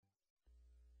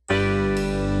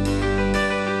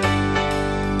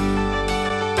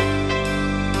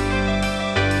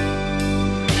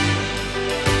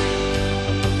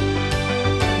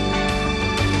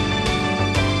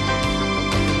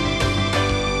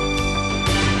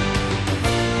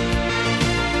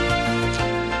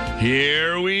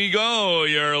Here we go.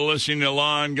 You're listening to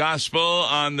Law and Gospel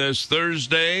on this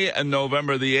Thursday,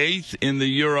 November the 8th, in the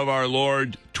year of our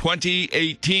Lord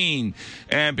 2018.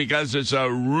 And because it's a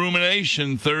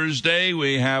Rumination Thursday,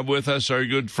 we have with us our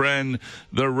good friend,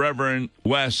 the Reverend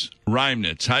Wes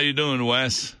Reimnitz. How you doing,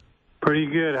 Wes? Pretty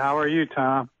good. How are you,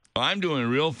 Tom? I'm doing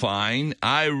real fine.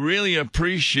 I really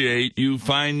appreciate you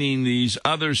finding these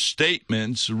other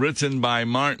statements written by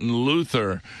Martin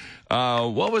Luther.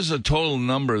 What was the total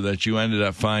number that you ended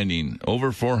up finding?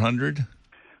 Over 400?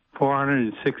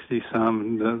 460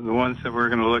 some. The ones that we're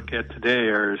going to look at today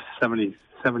are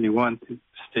 71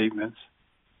 statements.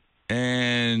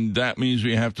 And that means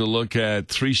we have to look at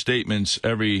 3 statements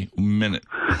every minute.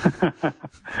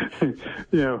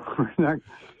 Yeah,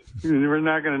 we're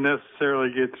not going to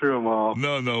necessarily get through them all.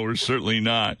 No, we're certainly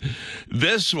not.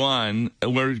 This one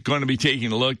we're going to be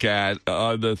taking a look at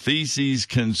are the theses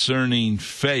concerning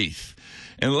faith.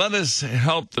 And let us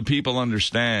help the people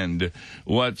understand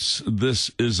what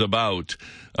this is about.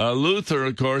 Luther,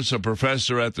 of course, a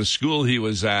professor at the school he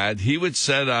was at, he would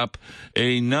set up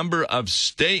a number of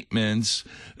statements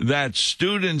that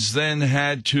students then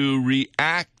had to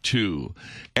react to.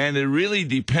 And it really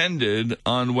depended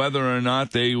on whether or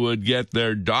not they would get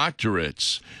their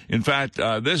doctorates. In fact,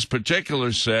 this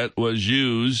particular set was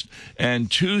used, and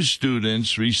 2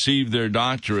 students received their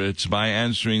doctorates by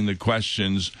answering the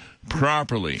questions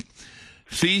properly.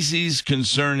 Theses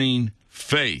concerning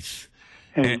faith.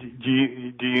 And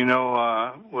do you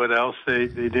know what else they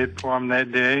did for them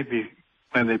that day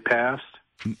when they passed?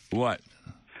 What?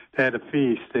 They had a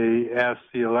feast. They asked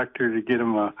the elector to get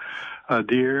them a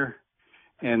deer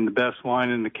and the best wine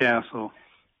in the castle.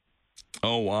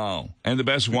 Oh, wow. And the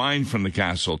best wine from the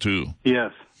castle, too.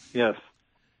 Yes.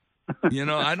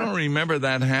 I don't remember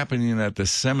that happening at the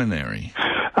seminary.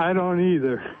 I don't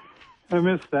either. I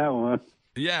missed that one.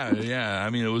 Yeah. I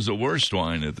mean, it was the worst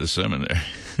wine at the seminary.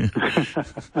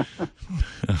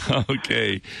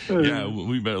 Okay. Yeah,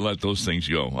 we better let those things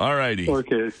go. All righty.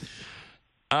 Okay.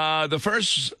 The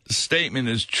first statement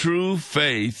is true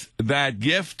faith. That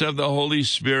gift of the Holy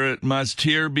Spirit must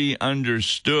here be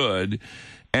understood.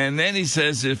 And then he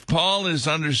says, if Paul is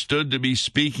understood to be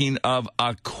speaking of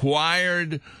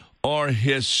acquired or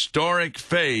historic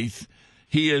faith,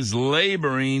 he is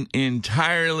laboring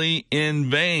entirely in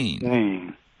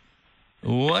vain.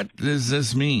 What does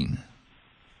this mean?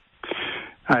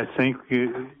 I think,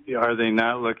 are they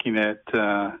not looking at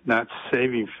not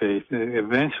saving faith?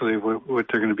 Eventually, what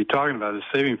they're going to be talking about is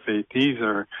saving faith. These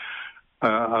are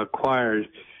acquired.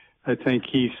 I think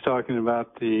he's talking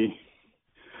about the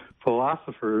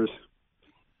philosophers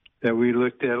that we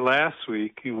looked at last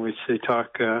week, in which they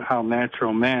talk how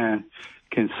natural man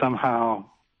can somehow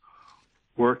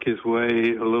work his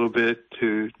way a little bit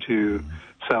to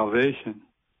salvation.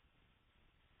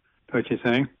 Don't you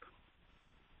think?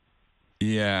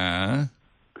 Yeah.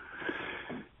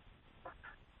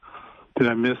 Did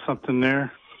I miss something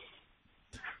there?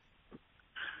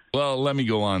 Well, let me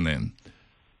go on then.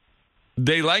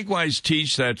 They likewise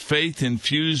teach that faith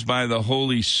infused by the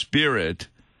Holy Spirit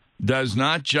does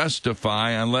not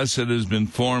justify unless it has been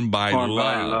formed by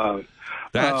love.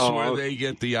 That's where they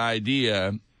get the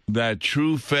idea that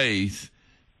true faith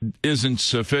isn't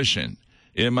sufficient.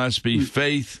 It must be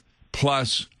faith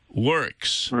plus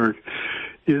works.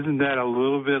 Isn't that a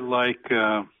little bit like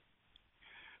some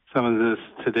of this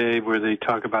today where they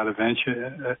talk about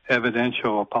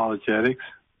evidential apologetics?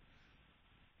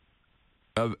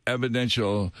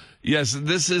 Evidential. Yes,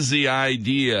 this is the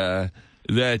idea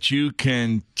that you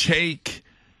can take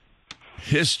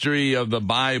history of the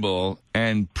Bible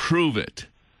and prove it.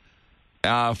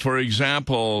 For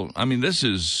example, I mean, this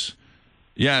is,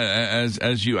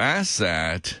 as you ask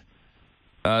that,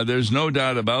 there's no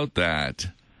doubt about that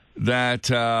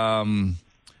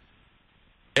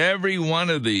every one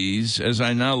of these, as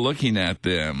I'm now looking at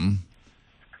them,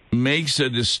 makes a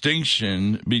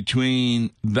distinction between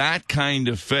that kind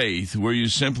of faith where you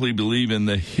simply believe in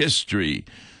the history,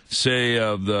 say,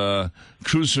 of the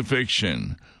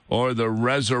crucifixion or the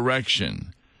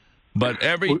resurrection. But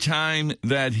every time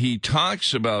that he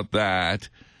talks about that,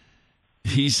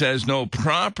 he says, no,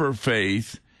 proper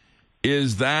faith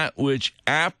is that which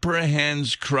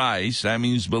apprehends Christ, that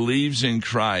means believes in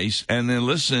Christ, and then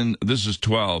listen, this is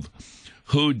 12,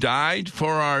 who died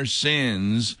for our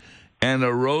sins and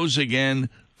arose again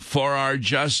for our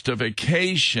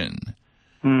justification.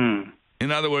 In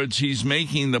other words, he's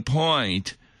making the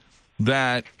point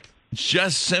that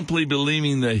just simply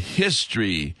believing the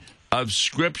history of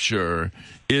Scripture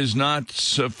is not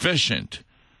sufficient.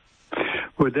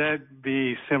 Would that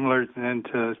be similar then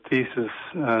to Thesis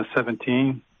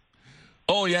 17?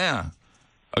 Oh, yeah.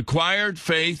 Acquired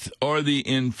faith or the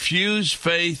infused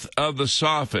faith of the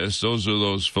sophists, those are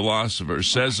those philosophers,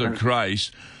 says of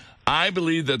Christ, I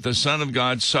believe that the Son of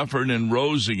God suffered and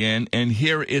rose again, and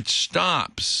here it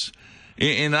stops.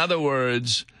 In other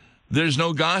words, there's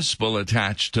no gospel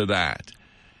attached to that.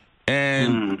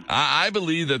 And I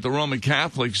believe that the Roman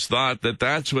Catholics thought that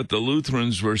that's what the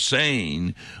Lutherans were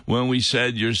saying when we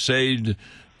said you're saved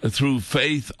through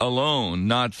faith alone,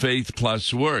 not faith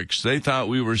plus works. They thought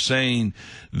we were saying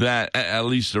that, at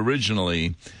least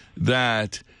originally,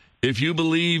 that if you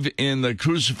believe in the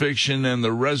crucifixion and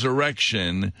the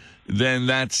resurrection, then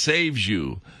that saves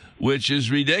you, which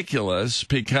is ridiculous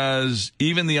because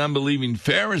even the unbelieving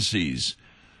Pharisees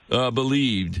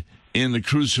believed in the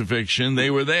crucifixion. They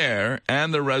were there,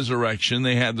 and the resurrection.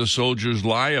 They had the soldiers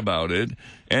lie about it,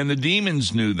 and the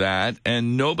demons knew that,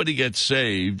 and nobody gets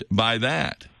saved by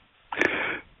that.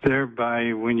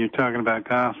 Thereby, when you're talking about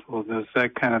gospel, does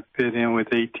that kind of fit in with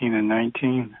 18 and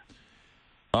 19?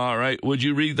 All right. Would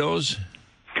you read those?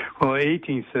 Well,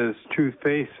 18 says, true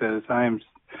faith says,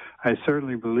 I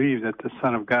certainly believe that the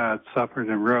Son of God suffered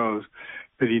and rose,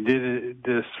 but he did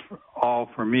this all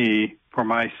for me, for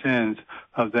my sins.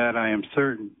 Of that I am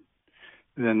certain.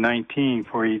 Then 19,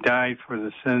 for he died for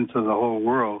the sins of the whole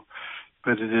world,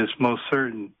 but it is most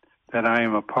certain that I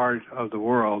am a part of the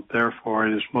world. Therefore,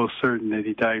 it is most certain that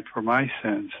he died for my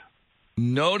sins.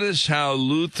 Notice how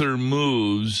Luther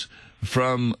moves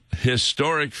from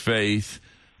historic faith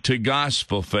to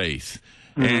gospel faith.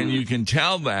 And you can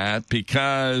tell that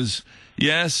because,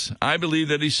 yes, I believe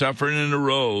that he suffered and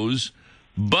arose,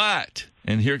 but,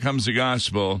 and here comes the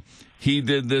gospel, he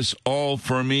did this all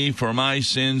for me, for my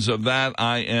sins. Of that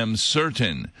I am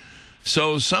certain.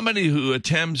 So somebody who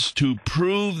attempts to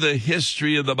prove the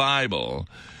history of the Bible,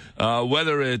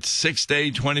 whether it's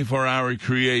 6-day, 24-hour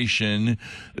creation,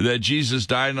 that Jesus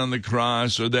died on the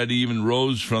cross, or that he even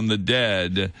rose from the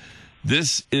dead,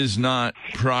 this is not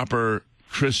proper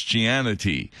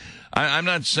Christianity. I'm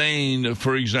not saying,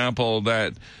 for example,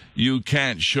 that you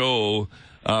can't show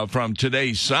from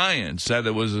today's science that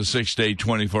it was a 6-day,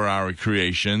 24-hour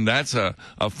creation. That's a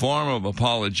form of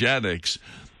apologetics.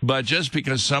 But just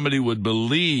because somebody would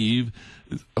believe,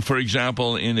 for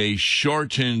example, in a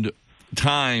shortened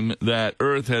time that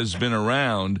Earth has been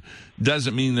around,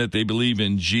 doesn't mean that they believe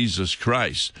in Jesus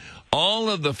Christ. All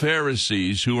of the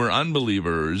Pharisees who were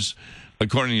unbelievers,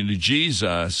 according to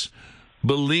Jesus,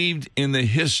 believed in the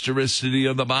historicity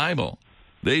of the Bible.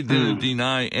 They didn't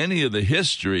deny any of the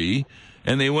history,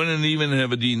 and they wouldn't even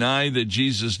have denied that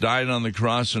Jesus died on the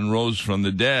cross and rose from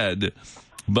the dead.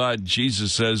 But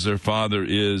Jesus says their father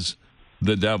is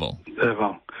the devil.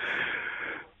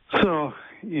 So,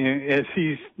 as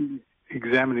he's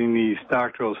examining these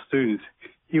doctoral students,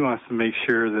 he wants to make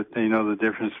sure that they know the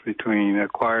difference between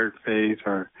acquired faith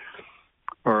or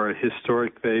a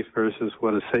historic faith versus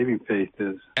what a saving faith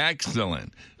is.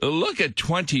 Excellent. Look at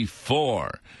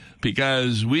 24,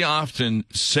 because we often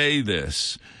say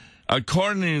this.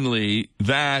 Accordingly,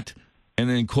 that, and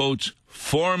in quotes,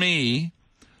 for me,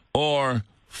 or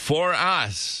for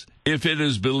us, if it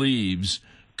is believes,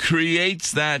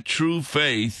 creates that true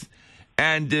faith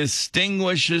and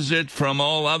distinguishes it from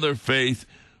all other faith,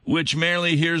 which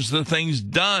merely hears the things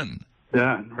done.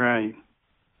 Done, right.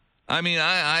 I mean,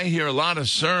 I hear a lot of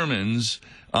sermons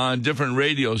on different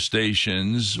radio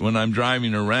stations when I'm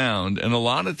driving around, and a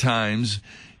lot of times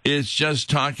it's just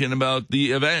talking about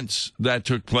the events that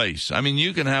took place. I mean,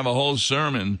 you can have a whole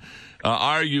sermon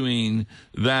arguing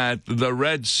that the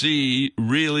Red Sea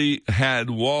really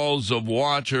had walls of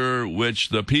water, which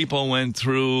the people went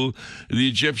through. The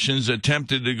Egyptians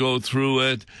attempted to go through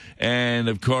it, and,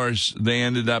 of course, they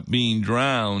ended up being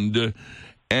drowned,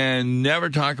 and never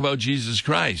talk about Jesus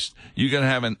Christ. You can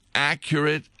have an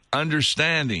accurate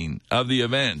understanding of the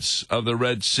events of the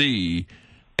Red Sea,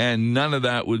 and none of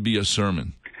that would be a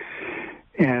sermon.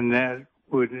 And that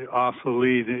would also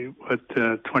lead to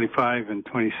what 25 and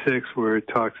 26, where it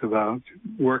talks about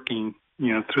working,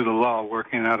 through the law,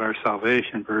 working out our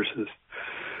salvation versus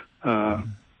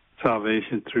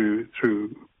salvation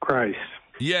through Christ.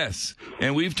 Yes,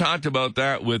 and we've talked about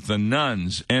that with the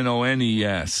nuns,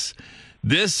 N-O-N-E-S.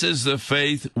 This is the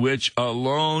faith which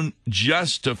alone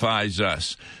justifies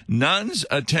us. Nuns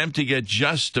attempt to get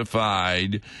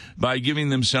justified by giving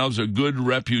themselves a good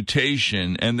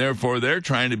reputation, and therefore they're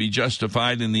trying to be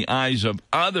justified in the eyes of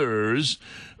others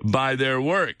by their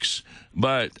works.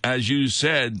 But as you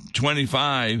said,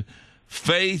 25,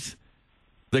 faith,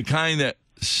 the kind that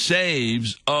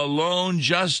saves, alone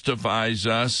justifies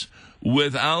us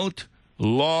without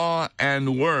law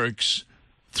and works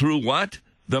through what?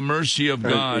 The mercy of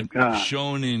God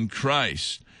shown in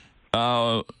Christ.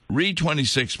 Read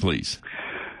 26, please.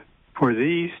 For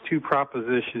these two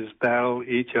propositions battle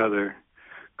each other.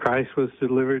 Christ was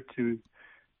delivered to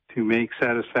make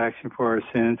satisfaction for our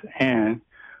sins, and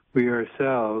we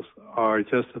ourselves are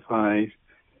justified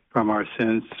from our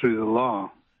sins through the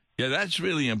law. Yeah, that's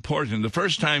really important. The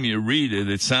first time you read it,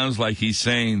 it sounds like he's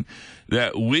saying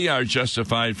that we are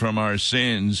justified from our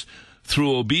sins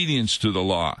through obedience to the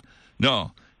law.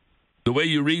 No, the way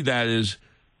you read that is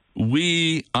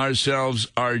we ourselves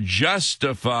are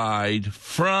justified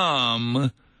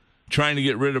from trying to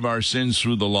get rid of our sins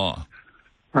through the law.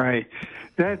 Right.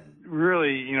 That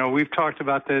really, we've talked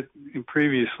about that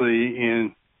previously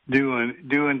in do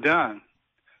and done.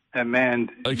 That man.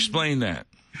 Explain that.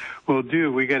 Well,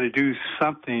 we got to do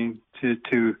something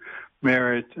to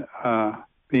merit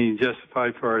being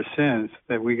justified for our sins,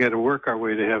 that we got to work our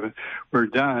way to heaven. We're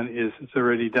done it's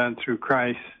already done through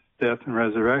Christ's death and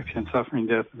resurrection, suffering,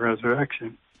 death, and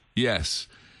resurrection. Yes.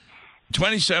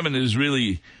 27 is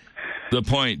really the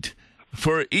point.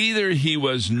 For either he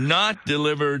was not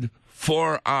delivered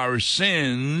for our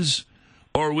sins,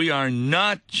 or we are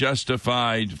not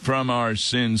justified from our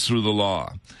sins through the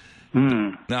law.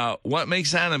 Now, what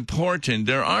makes that important?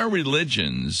 There are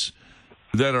religions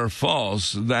that are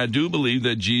false that do believe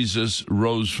that Jesus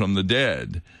rose from the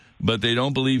dead, but they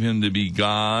don't believe him to be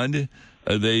God.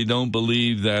 They don't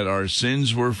believe that our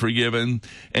sins were forgiven.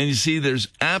 And you see, there's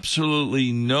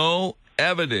absolutely no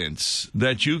evidence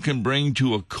that you can bring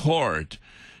to a court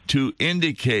to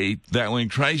indicate that when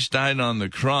Christ died on the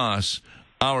cross,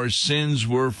 our sins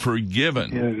were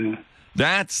forgiven. Yeah.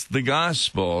 That's the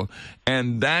gospel,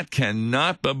 and that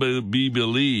cannot be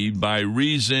believed by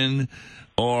reason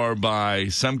or by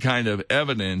some kind of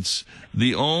evidence.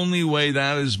 The only way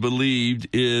that is believed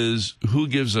is who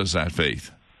gives us that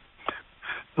faith?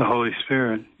 The Holy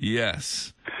Spirit.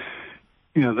 Yes.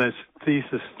 That's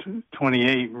thesis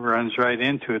 28 runs right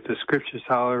into it. The scriptures,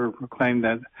 however, proclaim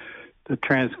that the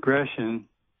transgression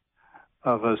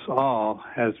of us all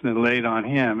has been laid on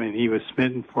him, and he was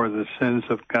smitten for the sins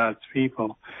of God's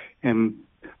people, and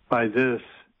by this,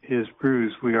 his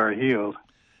bruise, we are healed.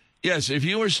 Yes, if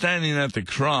you were standing at the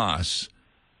cross,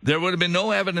 there would have been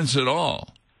no evidence at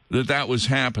all that was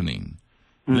happening,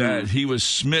 that he was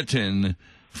smitten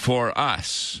for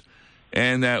us,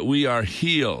 and that we are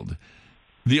healed.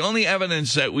 The only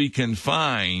evidence that we can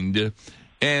find,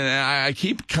 and I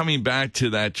keep coming back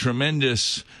to that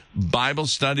tremendous Bible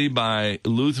study by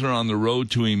Luther on the road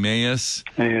to Emmaus.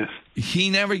 Yes. He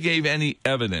never gave any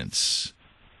evidence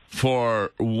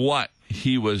for what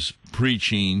he was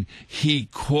preaching. He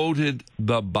quoted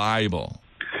the Bible.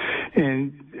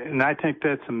 And I think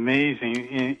that's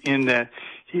amazing in that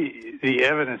the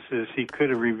evidence is he could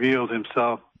have revealed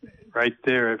himself right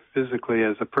there physically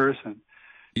as a person.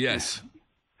 Yes.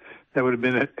 That would have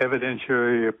been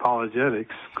evidentiary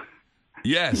apologetics.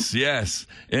 Yes, yes.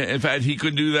 In fact, he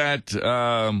could do that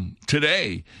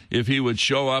today if he would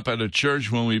show up at a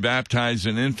church when we baptize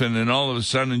an infant, and all of a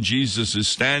sudden Jesus is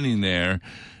standing there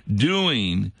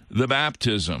doing the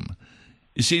baptism.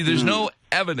 You see, there's no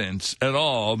evidence at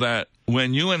all that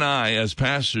when you and I, as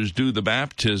pastors, do the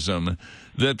baptism,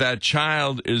 that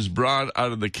child is brought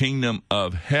out of the kingdom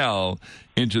of hell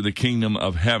into the kingdom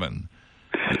of heaven.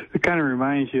 It kind of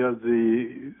reminds you of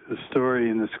the story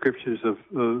in the scriptures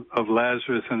of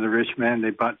Lazarus and the rich man.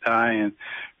 They both die, and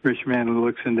rich man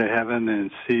looks into heaven and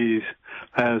sees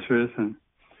Lazarus, and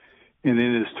in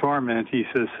his torment, he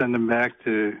says, "Send them back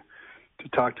to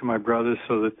talk to my brothers,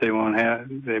 so that they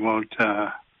won't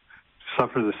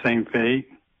suffer the same fate."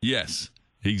 Yes,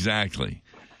 exactly.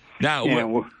 Now,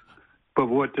 but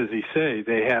what does he say?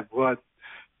 They have what?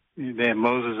 They have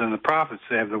Moses and the prophets.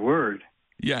 They have the word.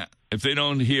 Yeah. If they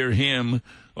don't hear him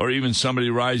or even somebody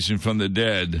rising from the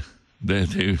dead,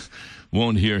 they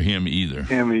won't hear him either.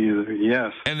 Him either,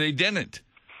 yes. And they didn't.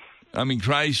 I mean,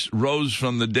 Christ rose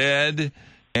from the dead,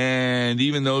 and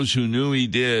even those who knew he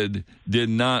did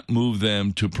not move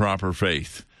them to proper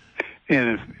faith.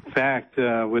 And in fact,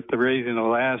 with the raising of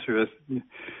Lazarus,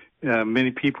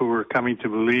 many people were coming to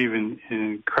believe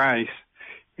in Christ,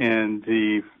 and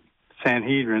the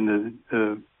Sanhedrin,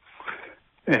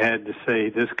 had to say,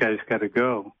 this guy's got to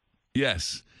go.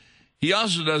 Yes. He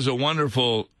also does a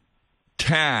wonderful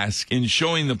task in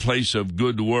showing the place of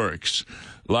good works,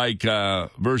 like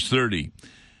verse 30.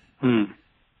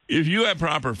 If you have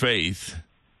proper faith,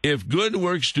 if good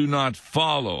works do not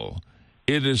follow,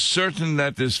 it is certain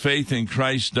that this faith in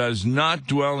Christ does not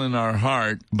dwell in our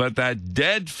heart, but that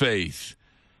dead faith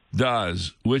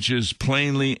does, which is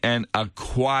plainly an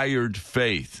acquired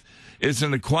faith. It's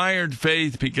an acquired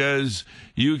faith because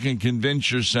you can convince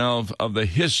yourself of the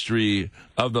history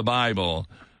of the Bible,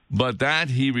 but that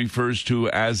he refers to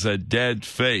as a dead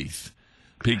faith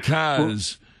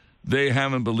because they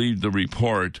haven't believed the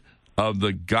report of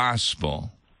the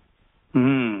gospel.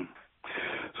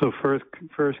 So first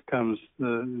comes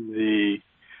the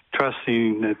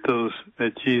trusting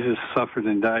that Jesus suffered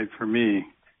and died for me.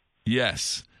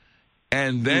 Yes.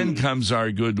 And then comes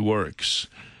our good works.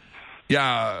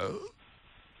 Yeah,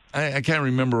 I can't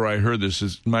remember where I heard this.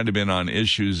 It might have been on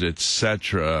Issues,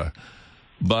 etc.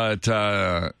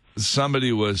 But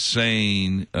somebody was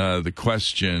saying the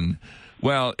question,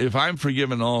 well, if I'm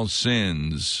forgiven all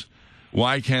sins,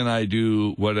 why can't I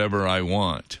do whatever I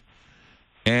want?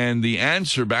 And the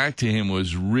answer back to him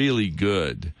was really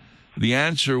good. The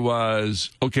answer was,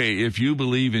 okay, if you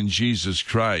believe in Jesus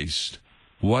Christ,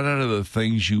 what are the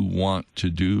things you want to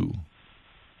do?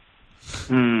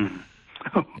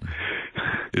 Oh.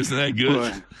 Isn't that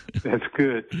good? Boy, that's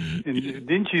good. And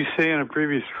didn't you say in a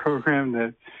previous program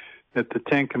that the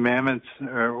Ten Commandments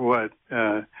are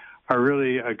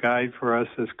really a guide for us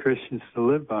as Christians to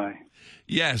live by?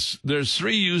 Yes, there's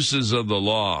three uses of the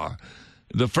law.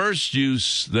 The first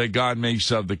use that God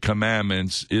makes of the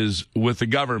commandments is with the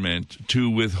government to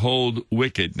withhold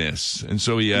wickedness. And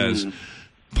so he has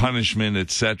punishment,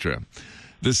 etc.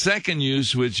 The second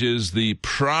use, which is the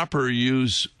proper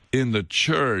use in the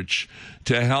church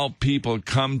to help people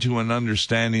come to an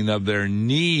understanding of their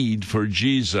need for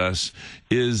Jesus,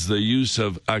 is the use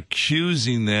of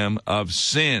accusing them of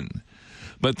sin.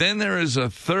 But then there is a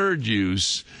third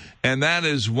use, and that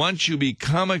is once you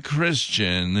become a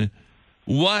Christian,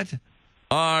 what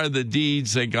are the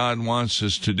deeds that God wants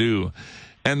us to do?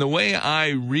 And the way I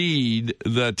read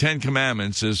the Ten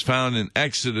Commandments is found in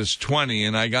Exodus 20,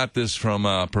 and I got this from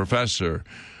a professor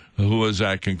who was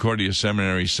at Concordia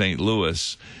Seminary, St.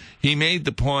 Louis. He made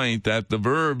the point that the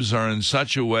verbs are in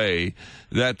such a way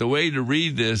that the way to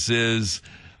read this is,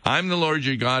 I'm the Lord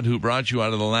your God who brought you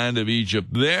out of the land of Egypt.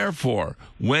 Therefore,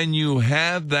 when you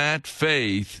have that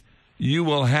faith, you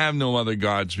will have no other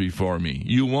gods before me.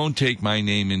 You won't take my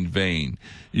name in vain.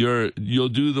 You'll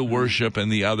do the worship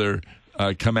and the other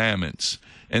commandments.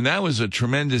 And that was a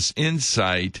tremendous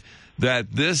insight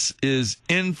that this is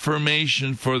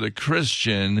information for the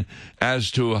Christian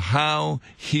as to how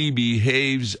he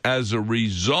behaves as a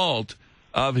result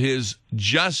of his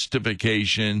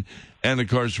justification. And, of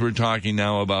course, we're talking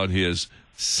now about his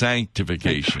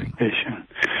sanctification.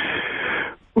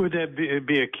 Would that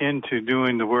be akin to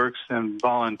doing the works then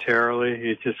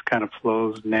voluntarily? It just kind of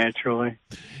flows naturally?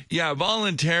 Yeah,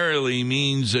 voluntarily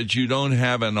means that you don't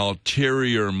have an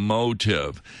ulterior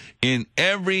motive. In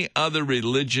every other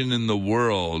religion in the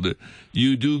world,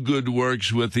 you do good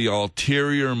works with the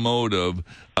ulterior motive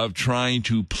of trying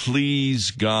to please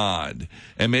God.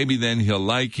 And maybe then he'll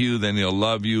like you, then he'll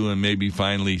love you, and maybe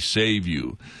finally save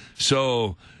you.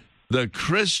 So the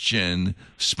Christian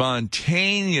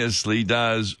spontaneously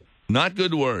does not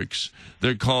good works.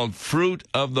 They're called fruit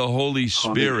of the Holy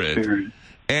Spirit.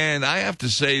 And I have to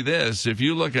say this, if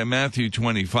you look at Matthew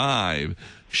 25,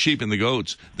 sheep and the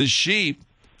goats, the sheep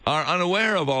are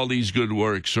unaware of all these good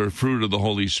works or fruit of the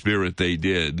Holy Spirit they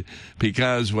did,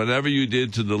 because whatever you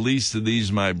did to the least of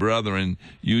these, my brethren,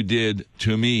 you did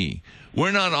to me.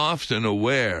 We're not often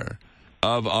aware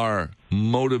of our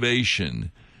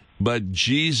motivation, but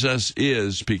Jesus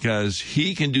is, because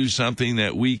he can do something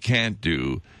that we can't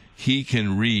do. He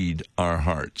can read our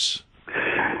hearts.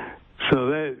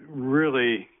 So that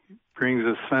really brings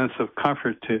a sense of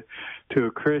comfort to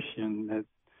a Christian that,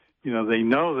 you know, they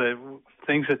know that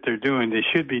things that they're doing, they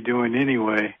should be doing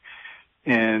anyway,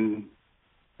 and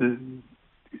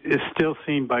it's still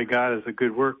seen by God as a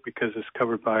good work because it's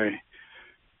covered by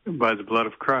the blood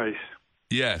of Christ.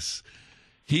 Yes.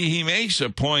 He makes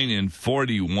a point in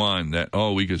 41 that,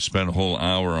 we could spend a whole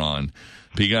hour on,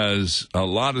 because a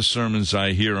lot of sermons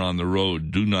I hear on the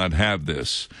road do not have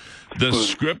this. The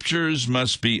scriptures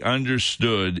must be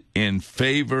understood in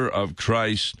favor of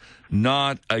Christ,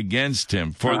 not against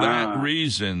him. For that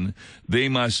reason, they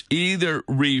must either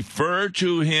refer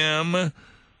to him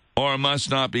or must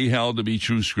not be held to be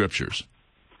true scriptures.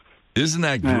 Isn't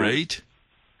that great?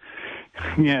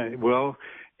 Yeah, well,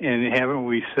 and haven't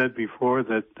we said before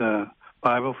that the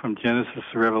Bible from Genesis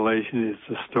to Revelation is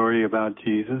the story about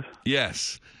Jesus?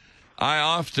 Yes. I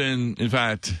often, in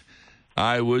fact,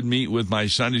 I would meet with my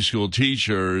Sunday school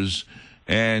teachers,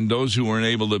 and those who weren't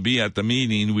able to be at the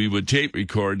meeting, we would tape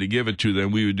record to give it to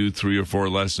them. We would do 3 or 4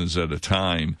 lessons at a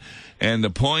time. And the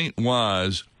point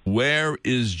was, where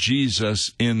is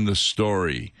Jesus in the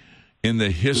story, in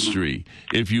the history?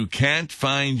 If you can't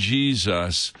find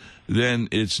Jesus, then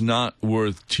it's not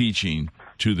worth teaching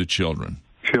to the children.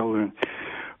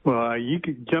 Well, you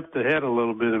could jump ahead a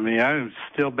little bit of me. I'm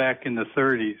still back in the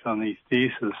 30s on these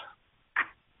theses.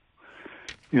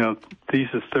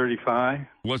 Thesis 35.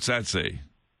 What's that say?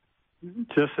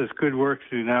 Just as good works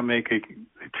do not make a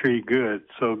tree good,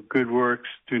 so good works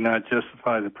do not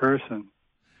justify the person.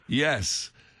 Yes.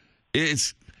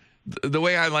 It's the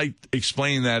way I like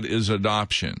explaining that is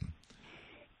adoption.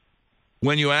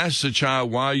 When you ask the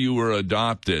child why you were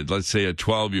adopted, let's say a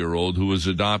 12-year-old who was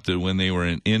adopted when they were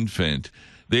an infant,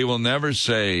 they will never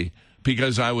say,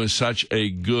 because I was such a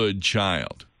good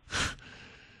child.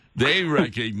 They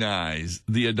recognize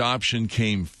the adoption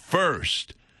came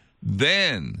first.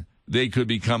 Then they could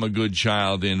become a good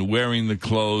child in wearing the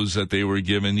clothes that they were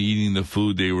given, eating the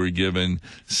food they were given,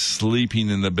 sleeping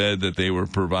in the bed that they were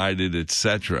provided,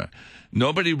 etc.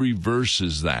 Nobody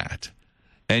reverses that.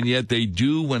 And yet they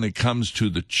do when it comes to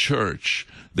the church.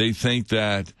 They think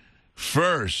that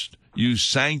first you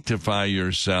sanctify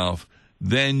yourself,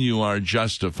 then you are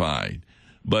justified.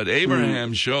 But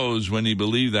Abraham shows when he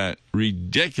believed that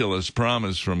ridiculous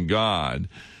promise from God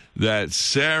that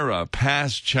Sarah,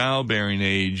 past childbearing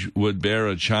age, would bear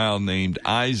a child named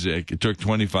Isaac. It took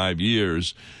 25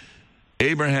 years.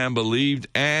 Abraham believed,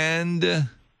 and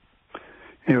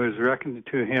it was reckoned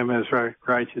to him as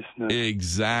righteousness.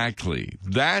 Exactly.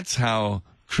 That's how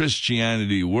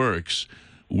Christianity works.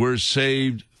 We're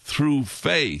saved through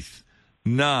faith,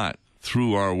 not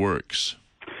through our works.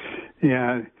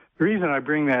 Yeah. The reason I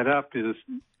bring that up is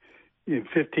in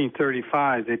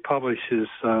 1535, they published his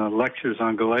lectures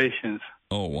on Galatians.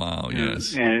 Oh, wow,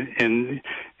 yes. And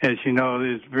as you know,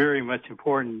 it's very much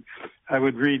important. I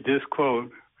would read this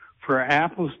quote, "For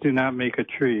apples do not make a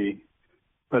tree,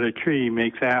 but a tree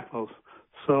makes apples.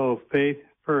 So faith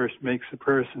first makes a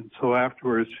person, so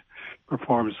afterwards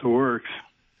performs the works."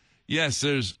 Yes,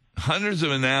 there's hundreds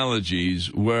of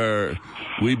analogies where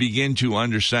we begin to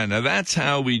understand. Now, that's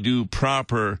how we do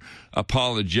proper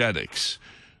apologetics.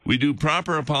 We do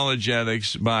proper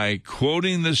apologetics by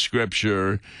quoting the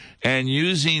scripture and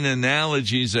using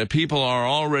analogies that people are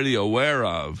already aware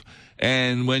of.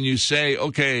 And when you say,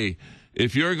 okay,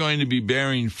 if you're going to be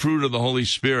bearing fruit of the Holy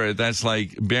Spirit, that's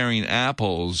like bearing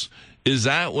apples, is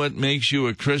that what makes you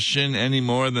a Christian any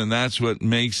more than that's what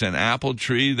makes an apple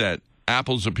tree that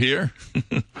apples appear?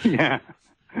 Yeah.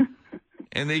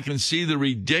 And they can see the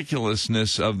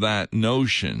ridiculousness of that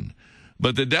notion.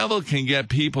 But the devil can get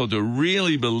people to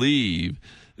really believe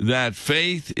that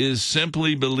faith is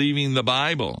simply believing the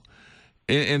Bible.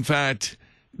 In fact,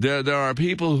 there are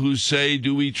people who say,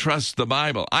 do we trust the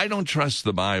Bible? I don't trust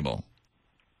the Bible.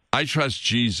 I trust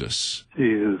Jesus.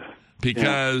 Jesus.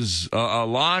 Because a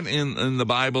lot in the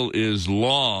Bible is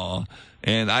law,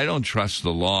 and I don't trust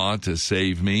the law to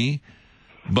save me.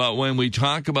 But when we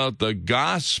talk about the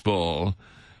gospel,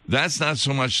 that's not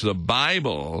so much the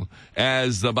Bible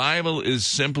as the Bible is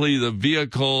simply the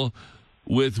vehicle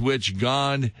with which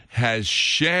God has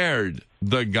shared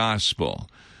the gospel.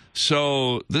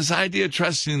 So this idea of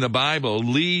trusting the Bible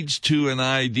leads to an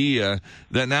idea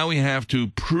that now we have to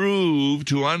prove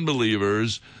to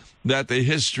unbelievers that the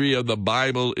history of the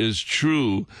Bible is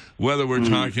true, whether we're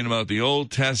talking about the Old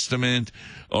Testament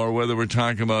or whether we're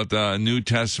talking about the New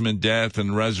Testament death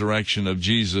and resurrection of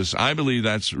Jesus. I believe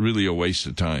that's really a waste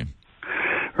of time.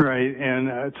 Right,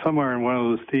 and somewhere in one of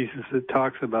those theses it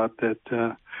talks about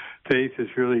that faith is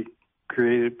really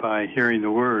created by hearing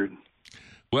the Word.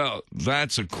 Well,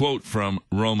 that's a quote from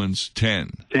Romans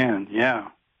 10. 10, yeah.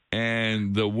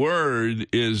 And the Word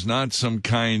is not some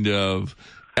kind of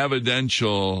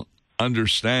evidential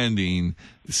understanding.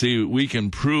 See, we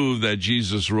can prove that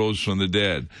Jesus rose from the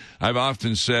dead. I've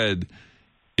often said,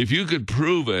 if you could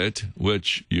prove it,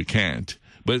 which you can't,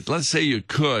 but let's say you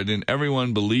could and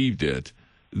everyone believed it,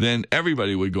 then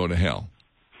everybody would go to hell.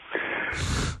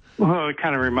 Well, it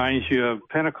kind of reminds you of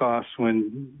Pentecost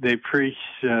when they preached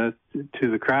to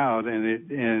the crowd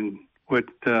and what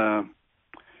the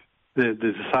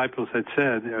disciples had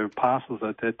said, the apostles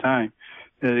at that time,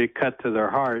 that it cut to their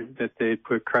heart that they had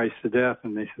put Christ to death,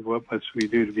 and they said, what must we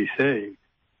do to be saved?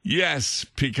 Yes,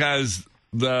 because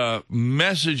the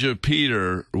message of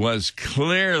Peter was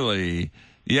clearly,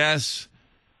 yes,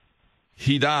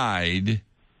 he died,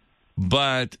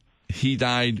 but he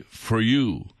died for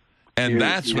you. And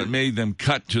that's what made them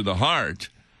cut to the heart.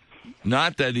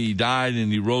 Not that he died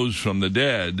and he rose from the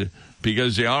dead,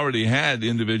 because they already had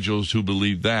individuals who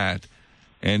believed that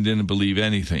and didn't believe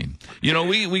anything. You know,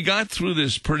 we got through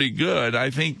this pretty good. I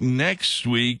think next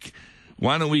week,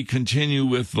 why don't we continue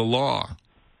with the law?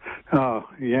 Oh,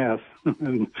 yes.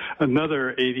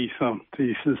 Another 80-some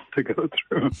thesis to go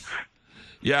through.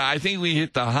 Yeah, I think we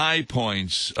hit the high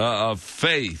points of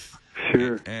faith.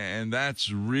 Sure. And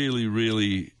that's really,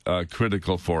 really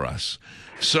critical for us.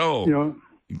 So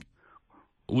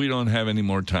we don't have any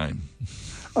more time.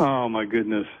 Oh, my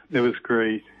goodness. It was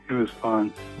great. It was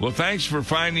fun. Well, thanks for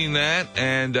finding that.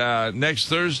 And next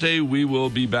Thursday, we will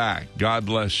be back. God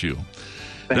bless you.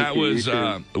 That was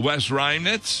Wes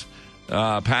Reinitz,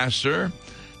 pastor,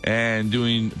 and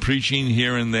doing preaching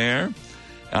here and there.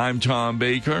 I'm Tom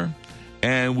Baker,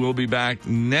 and we'll be back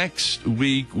next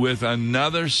week with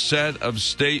another set of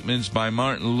statements by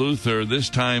Martin Luther, this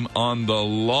time on the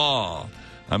law.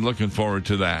 I'm looking forward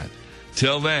to that.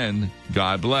 Till then,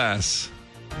 God bless.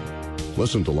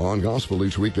 Listen to Law and Gospel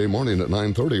each weekday morning at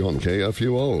 9:30 on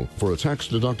KFUO. For a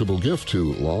tax-deductible gift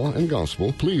to Law and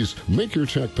Gospel, please make your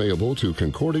check payable to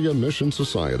Concordia Mission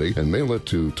Society and mail it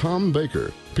to Tom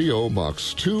Baker, P.O.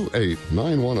 Box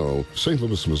 28910, St.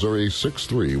 Louis, Missouri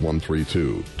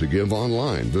 63132. To give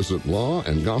online, visit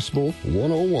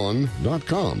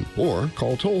lawandgospel101.com or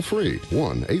call toll-free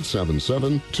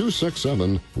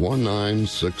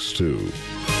 1-877-267-1962.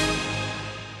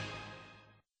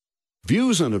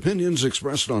 Views and opinions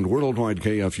expressed on Worldwide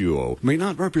KFUO may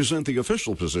not represent the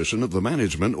official position of the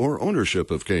management or ownership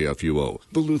of KFUO,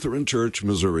 the Lutheran Church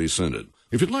Missouri Synod.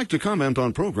 If you'd like to comment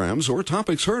on programs or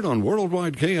topics heard on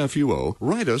Worldwide KFUO,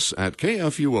 write us at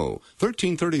KFUO,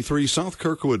 1333 South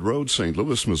Kirkwood Road, St.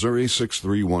 Louis, Missouri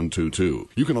 63122.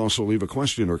 You can also leave a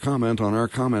question or comment on our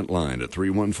comment line at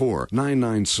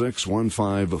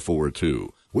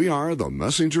 314-996-1542. We are the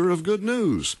messenger of good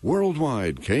news,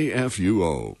 Worldwide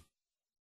KFUO.